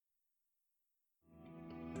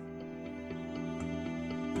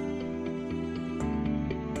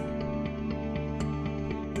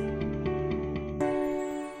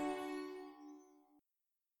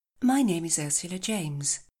My name is Ursula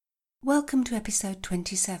James. Welcome to episode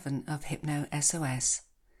 27 of Hypno SOS.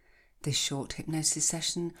 This short hypnosis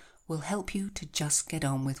session will help you to just get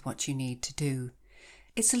on with what you need to do.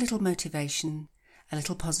 It's a little motivation, a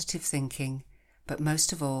little positive thinking, but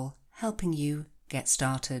most of all, helping you get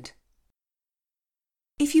started.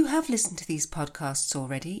 If you have listened to these podcasts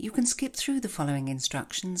already, you can skip through the following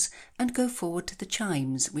instructions and go forward to the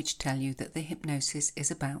chimes which tell you that the hypnosis is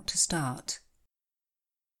about to start.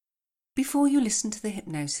 Before you listen to the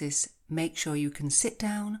hypnosis, make sure you can sit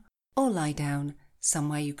down or lie down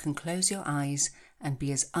somewhere you can close your eyes and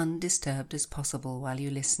be as undisturbed as possible while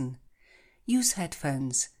you listen. Use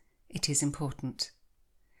headphones. It is important.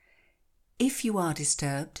 If you are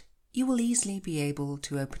disturbed, you will easily be able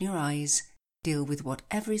to open your eyes, deal with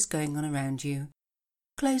whatever is going on around you,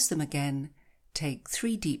 close them again, take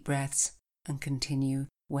 3 deep breaths and continue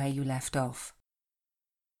where you left off.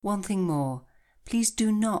 One thing more, please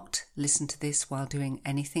do not listen to this while doing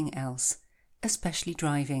anything else, especially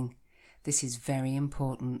driving. This is very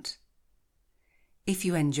important. If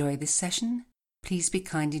you enjoy this session, please be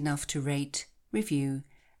kind enough to rate, review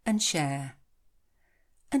and share.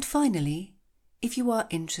 And finally, if you are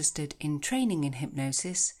interested in training in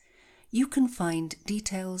hypnosis, you can find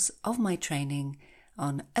details of my training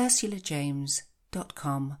on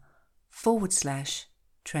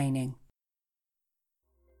ursulajames.com/training.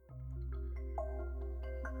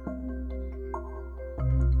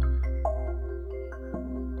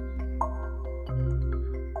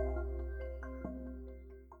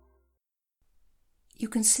 You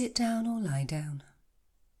can sit down or lie down.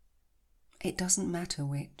 It doesn't matter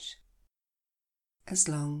which, as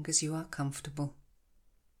long as you are comfortable.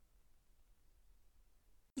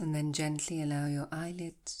 And then gently allow your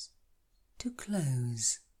eyelids to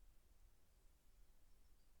close.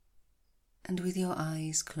 And with your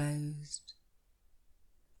eyes closed,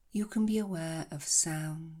 you can be aware of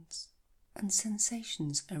sounds and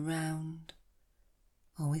sensations around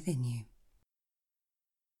or within you.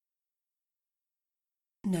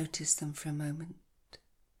 Notice them for a moment,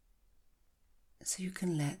 so you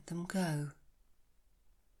can let them go.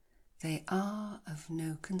 They are of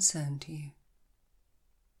no concern to you.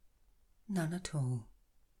 None at all.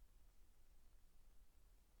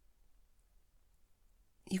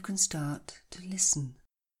 You can start to listen.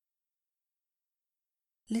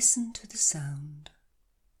 Listen to the sound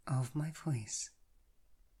of my voice.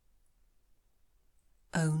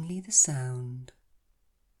 Only the sound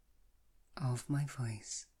of my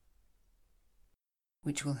voice,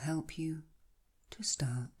 which will help you to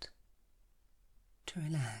start to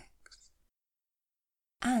relax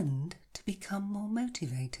and to become more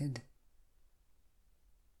motivated.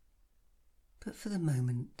 But for the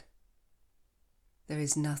moment, there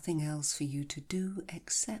is nothing else for you to do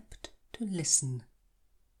except to listen.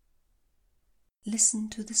 Listen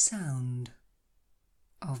to the sound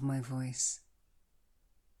of my voice.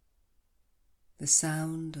 The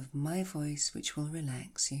sound of my voice which will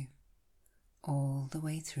relax you all the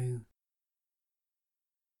way through,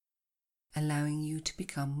 allowing you to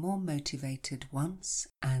become more motivated once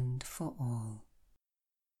and for all.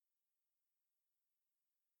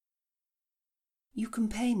 You can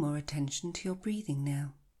pay more attention to your breathing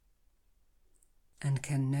now, and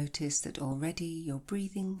can notice that already your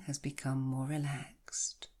breathing has become more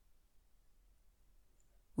relaxed,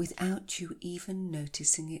 without you even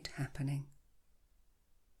noticing it happening.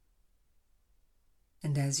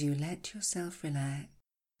 And as you let yourself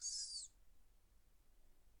relax,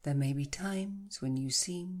 there may be times when you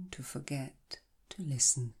seem to forget to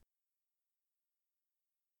listen,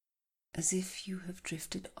 as if you have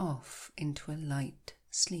drifted off into a light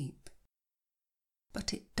sleep.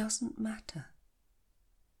 But it doesn't matter.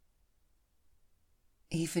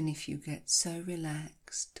 Even if you get so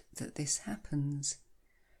relaxed that this happens,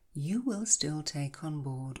 you will still take on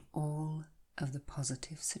board all of the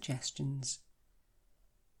positive suggestions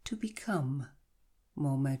to become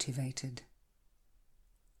more motivated,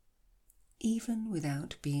 even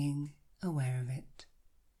without being aware of it,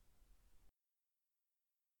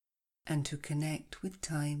 and to connect with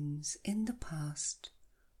times in the past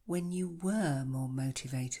when you were more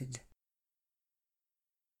motivated,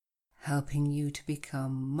 helping you to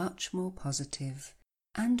become much more positive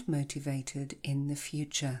and motivated in the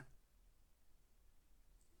future.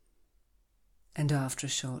 And after a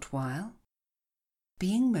short while,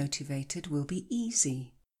 being motivated will be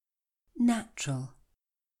easy, natural,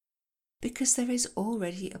 because there is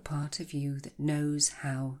already a part of you that knows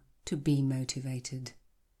how to be motivated.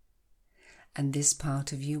 And this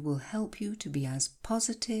part of you will help you to be as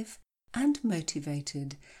positive and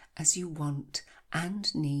motivated as you want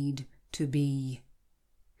and need to be,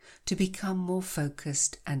 to become more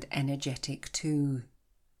focused and energetic too.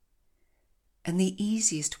 And the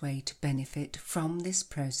easiest way to benefit from this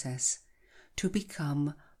process, to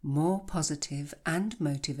become more positive and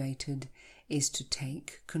motivated, is to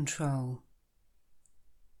take control.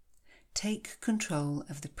 Take control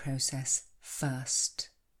of the process first.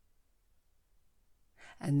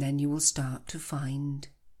 And then you will start to find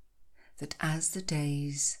that as the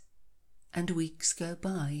days and weeks go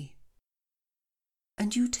by,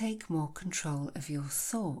 and you take more control of your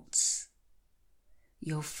thoughts,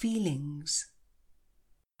 your feelings,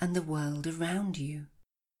 and the world around you,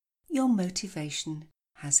 your motivation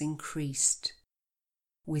has increased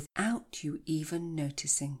without you even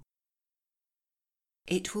noticing.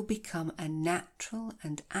 It will become a natural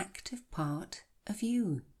and active part of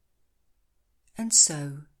you. And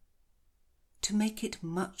so, to make it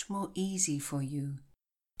much more easy for you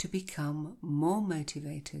to become more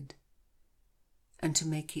motivated, and to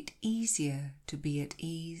make it easier to be at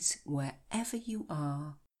ease wherever you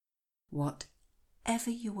are, whatever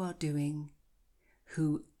you are doing,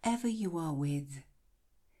 whoever you are with,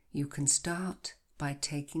 you can start by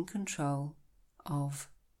taking control of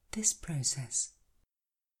this process.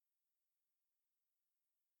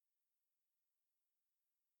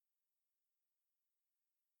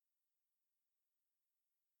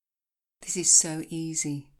 This is so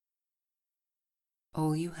easy.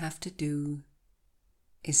 All you have to do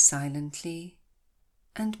is silently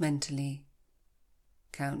and mentally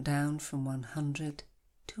count down from 100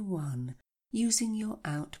 to 1, using your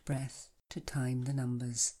out breath to time the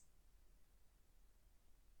numbers.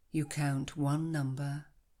 You count one number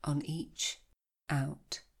on each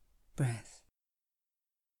out breath.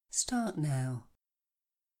 Start now.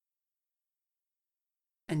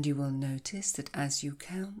 And you will notice that as you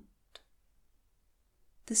count,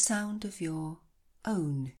 the sound of your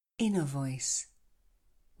own inner voice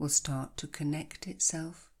will start to connect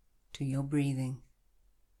itself to your breathing,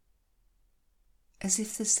 as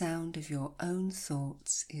if the sound of your own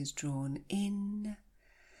thoughts is drawn in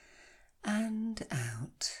and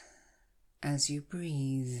out as you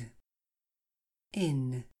breathe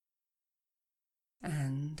in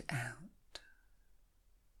and out.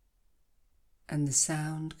 And the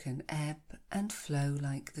sound can ebb and flow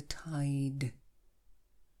like the tide.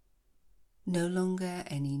 No longer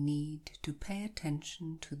any need to pay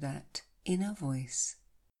attention to that inner voice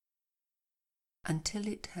until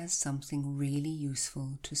it has something really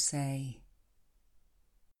useful to say.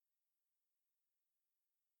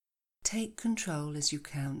 Take control as you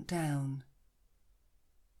count down,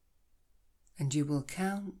 and you will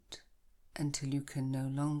count until you can no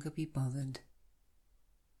longer be bothered.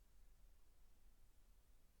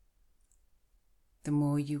 The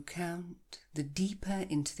more you count, the deeper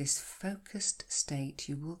into this focused state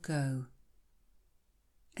you will go.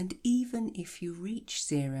 And even if you reach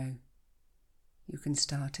 0, you can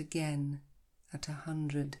start again at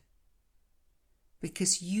 100,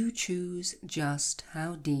 because you choose just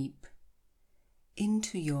how deep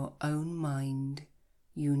into your own mind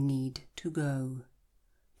you need to go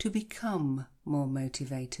to become more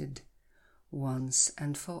motivated once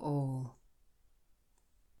and for all.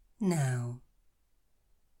 Now,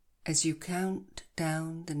 as you count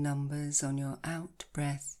down the numbers on your out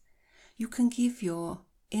breath, you can give your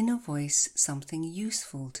inner voice something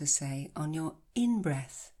useful to say on your in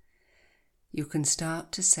breath. You can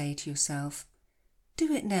start to say to yourself,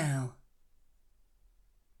 "Do it now."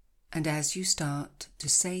 And as you start to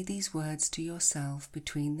say these words to yourself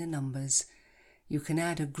between the numbers, you can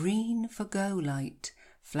add a green for go light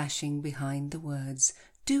flashing behind the words,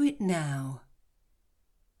 "Do it now."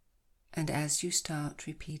 And as you start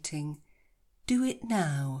repeating, "Do it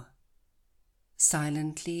now,"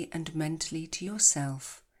 silently and mentally to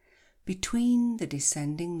yourself, between the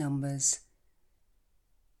descending numbers,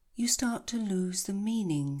 you start to lose the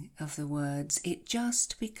meaning of the words. It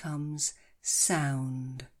just becomes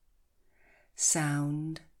sound.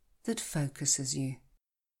 Sound that focuses you.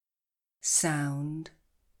 Sound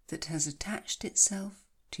that has attached itself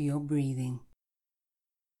to your breathing.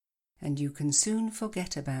 And you can soon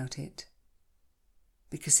forget about it,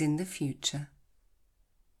 because in the future,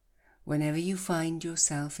 whenever you find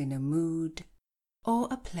yourself in a mood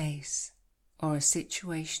or a place or a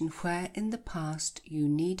situation where in the past you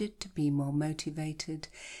needed to be more motivated,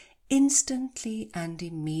 instantly and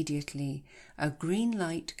immediately a green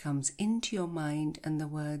light comes into your mind and the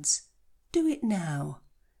words, "Do it now,"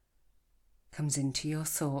 comes into your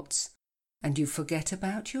thoughts, and you forget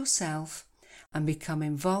about yourself and become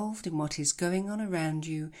involved in what is going on around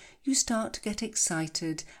you. You start to get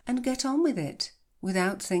excited and get on with it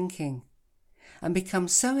without thinking. and become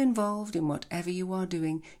so involved in whatever you are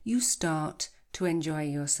doing, you start to enjoy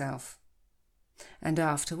yourself. And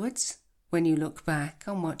afterwards, when you look back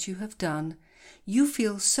on what you have done, you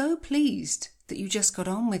feel so pleased that you just got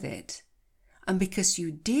on with it. And because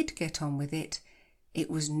you did get on with it, it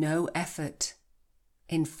was no effort.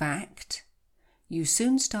 In fact, you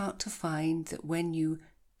soon start to find that when you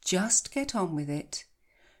just get on with it,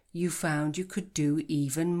 you found you could do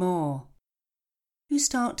even more. You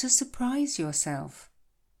start to surprise yourself,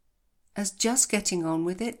 as just getting on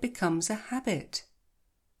with it becomes a habit.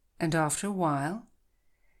 And after a while,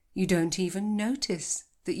 you don't even notice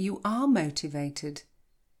that you are motivated,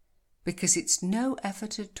 because it's no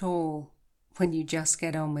effort at all when you just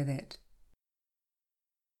get on with it.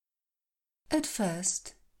 At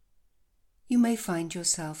first, you may find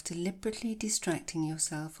yourself deliberately distracting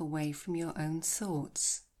yourself away from your own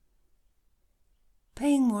thoughts,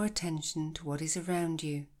 paying more attention to what is around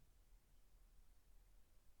you.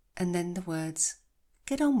 And then the words,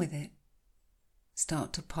 "get on with it,"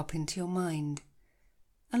 start to pop into your mind,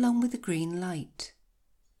 along with the green light,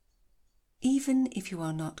 even if you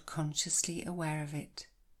are not consciously aware of it.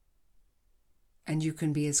 And you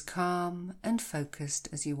can be as calm and focused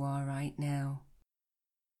as you are right now.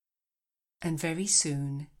 And very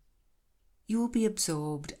soon, you will be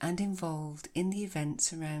absorbed and involved in the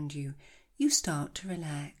events around you. You start to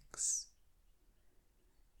relax,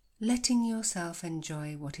 letting yourself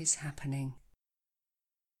enjoy what is happening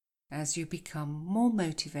as you become more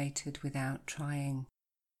motivated without trying,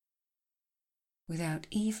 without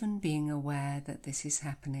even being aware that this is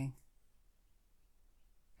happening.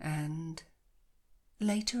 And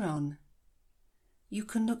later on, you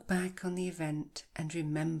can look back on the event and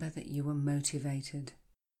remember that you were motivated.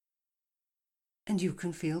 And you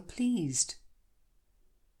can feel pleased.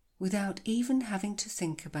 Without even having to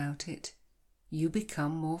think about it, you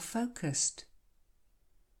become more focused.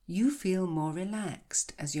 You feel more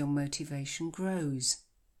relaxed as your motivation grows.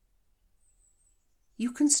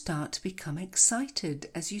 You can start to become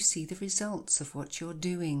excited as you see the results of what you're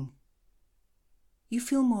doing. You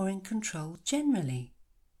feel more in control generally,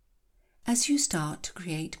 as you start to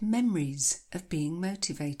create memories of being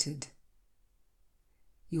motivated.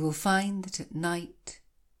 You will find that at night,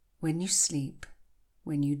 when you sleep,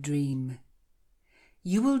 when you dream,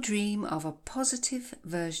 you will dream of a positive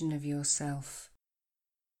version of yourself.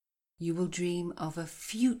 You will dream of a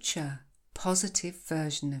future positive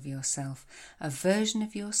version of yourself, a version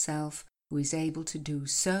of yourself who is able to do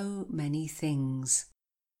so many things.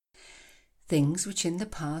 Things which in the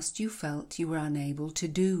past you felt you were unable to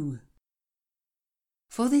do.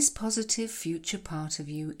 For this positive future part of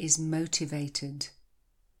you is motivated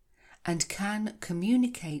and can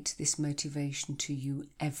communicate this motivation to you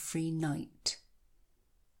every night,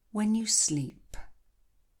 when you sleep,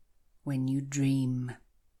 when you dream.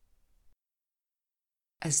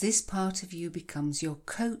 As this part of you becomes your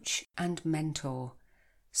coach and mentor,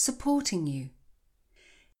 supporting you,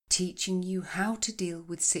 teaching you how to deal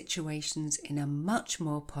with situations in a much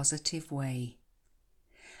more positive way.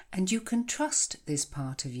 And you can trust this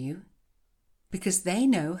part of you because they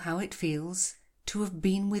know how it feels to have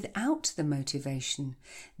been without the motivation.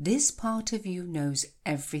 This part of you knows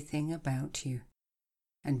everything about you,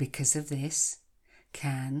 and because of this,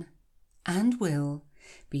 can and will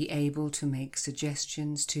be able to make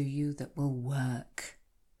suggestions to you that will work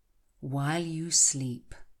while you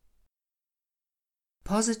sleep.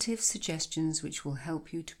 Positive suggestions which will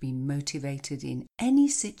help you to be motivated in any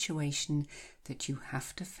situation that you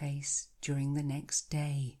have to face during the next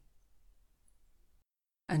day.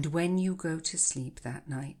 And when you go to sleep that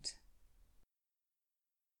night,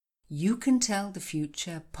 you can tell the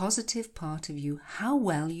future positive part of you how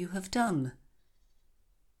well you have done.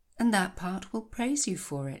 And that part will praise you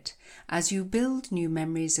for it as you build new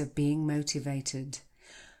memories of being motivated,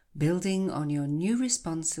 building on your new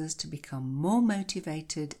responses to become more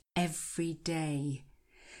motivated every day.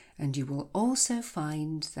 And you will also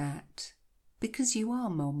find that, because you are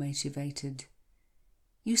more motivated,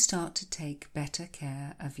 you start to take better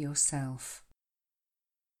care of yourself.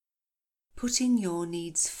 Putting your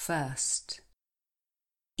needs first,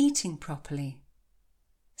 eating properly,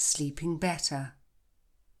 sleeping better,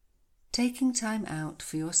 taking time out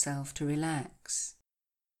for yourself to relax.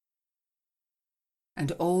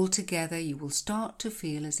 And all together you will start to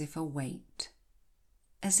feel as if a weight,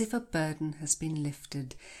 as if a burden has been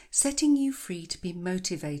lifted, setting you free to be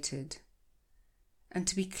motivated and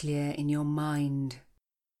to be clear in your mind,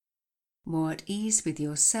 more at ease with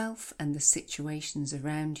yourself and the situations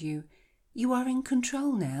around you. You are in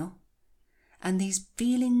control now, and these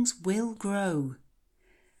feelings will grow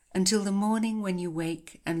until the morning when you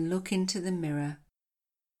wake and look into the mirror,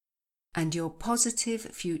 and your positive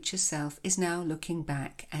future self is now looking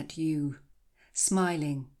back at you,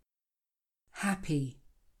 smiling, happy,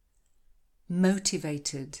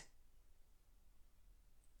 motivated,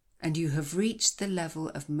 and you have reached the level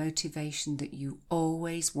of motivation that you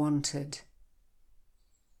always wanted.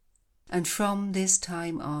 And from this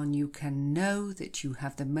time on, you can know that you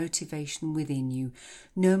have the motivation within you.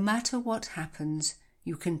 No matter what happens,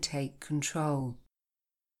 you can take control.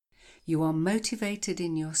 You are motivated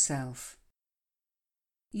in yourself,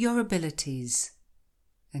 your abilities,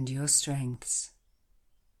 and your strengths.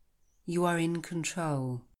 You are in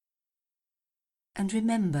control. And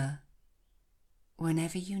remember,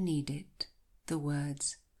 whenever you need it, the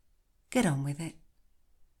words, "Get on with it,"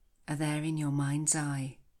 are there in your mind's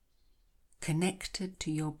eye, connected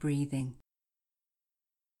to your breathing.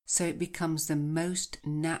 So it becomes the most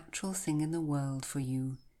natural thing in the world for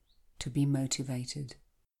you to be motivated.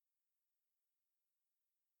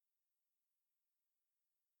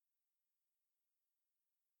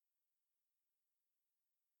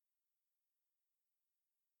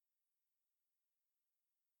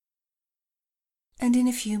 And in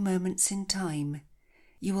a few moments in time,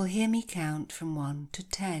 you will hear me count from 1 to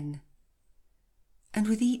 10. And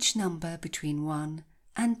with each number between 1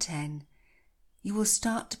 and 10, you will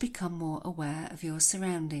start to become more aware of your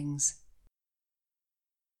surroundings.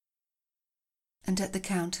 And at the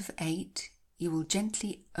count of 8, you will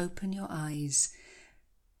gently open your eyes,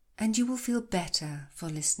 and you will feel better for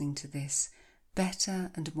listening to this,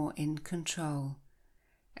 better and more in control,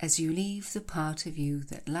 as you leave the part of you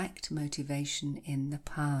that lacked motivation in the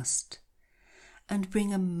past, and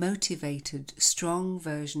bring a motivated, strong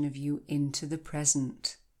version of you into the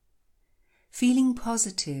present, feeling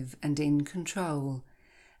positive and in control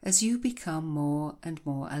as you become more and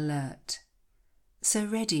more alert. So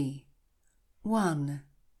ready, 1,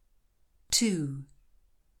 2,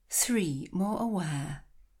 3, more aware,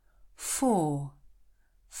 4,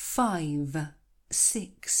 5,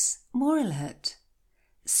 6, more alert,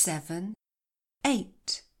 7,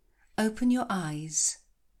 8, open your eyes,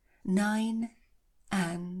 9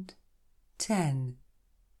 and 10.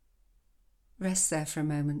 Rest there for a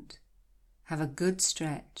moment, have a good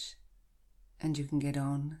stretch, and you can get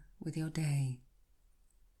on with your day,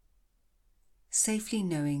 safely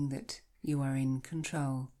knowing that you are in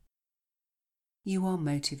control. You are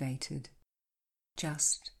motivated.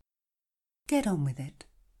 Just get on with it.